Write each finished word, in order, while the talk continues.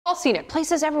All seen it.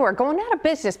 Places everywhere going out of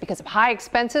business because of high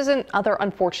expenses and other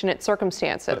unfortunate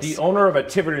circumstances. But the owner of a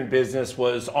Tiverton business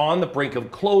was on the brink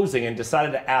of closing and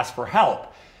decided to ask for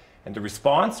help. And the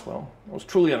response, well, it was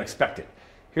truly unexpected.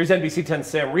 Here's NBC 10's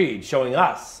Sam Reed showing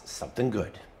us something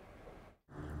good.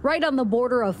 Right on the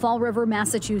border of Fall River,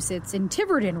 Massachusetts, in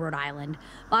Tiverton, Rhode Island,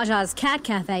 WJAR's Cat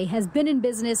Cafe has been in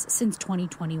business since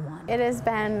 2021. It has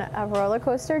been a roller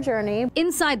coaster journey.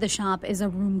 Inside the shop is a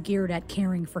room geared at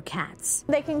caring for cats.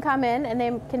 They can come in and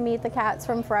they can meet the cats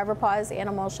from Forever Paws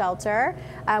Animal Shelter,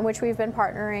 which we've been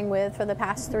partnering with for the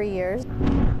past 3 years.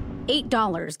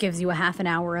 $8 gives you a half an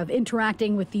hour of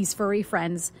interacting with these furry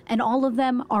friends, and all of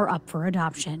them are up for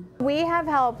adoption. We have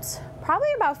helped probably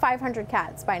about 500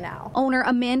 cats by now. Owner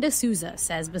Amanda Souza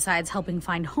says besides helping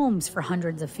find homes for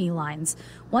hundreds of felines,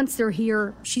 once they're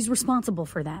here, she's responsible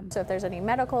for them. So if there's any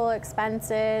medical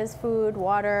expenses, food,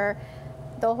 water,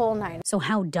 the whole nine. So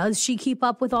how does she keep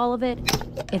up with all of it?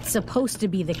 It's supposed to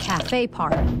be the cafe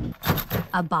part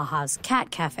of WJAR's Cat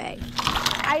Cafe.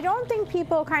 I don't think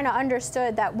people kind of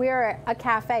understood that we're a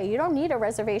cafe. You don't need a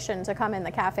reservation to come in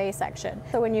the cafe section.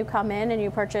 So when you come in and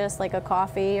you purchase like a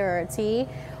coffee or a tea,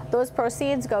 those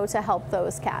proceeds go to help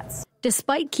those cats.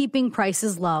 Despite keeping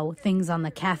prices low, things on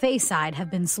the cafe side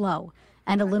have been slow.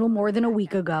 And a little more than a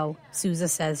week ago, Souza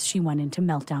says she went into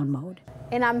meltdown mode.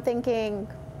 And I'm thinking,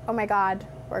 oh my God,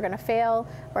 we're gonna fail.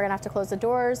 We're gonna have to close the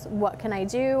doors. What can I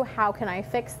do? How can I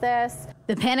fix this?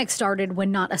 The panic started when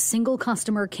not a single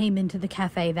customer came into the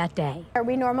cafe that day.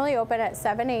 We normally open at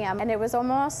 7 a.m. and it was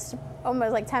almost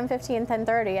like 10:15,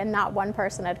 10:30, and not one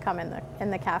person had come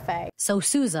in the cafe. So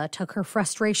Souza took her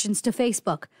frustrations to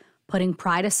Facebook, putting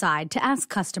pride aside to ask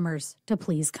customers to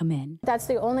please come in. That's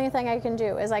the only thing I can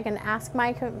do is I can ask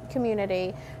my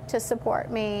community to support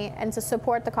me and to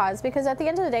support the cause, because at the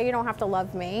end of the day, you don't have to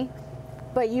love me,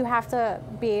 but you have to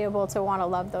be able to want to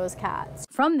love those cats.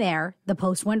 From there, the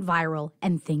post went viral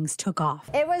and things took off.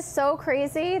 It was so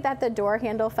crazy that the door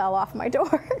handle fell off my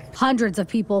door. Hundreds of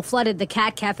people flooded the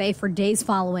Cat Cafe for days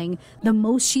following, the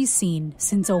most she's seen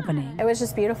since opening. It was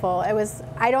just beautiful.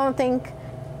 I don't think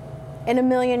in a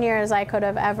million years I could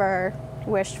have ever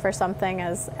wished for something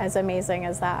as amazing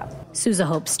as that. Souza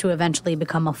hopes to eventually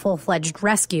become a full-fledged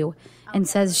rescue and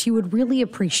says she would really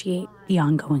appreciate the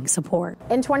ongoing support.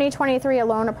 In 2023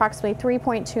 alone, approximately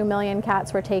 3.2 million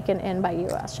cats were taken in by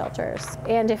U.S. shelters.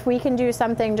 And if we can do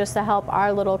something just to help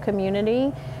our little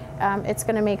community, it's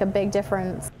going to make a big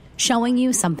difference. Showing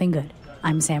you something good.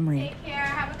 I'm Sam Reed.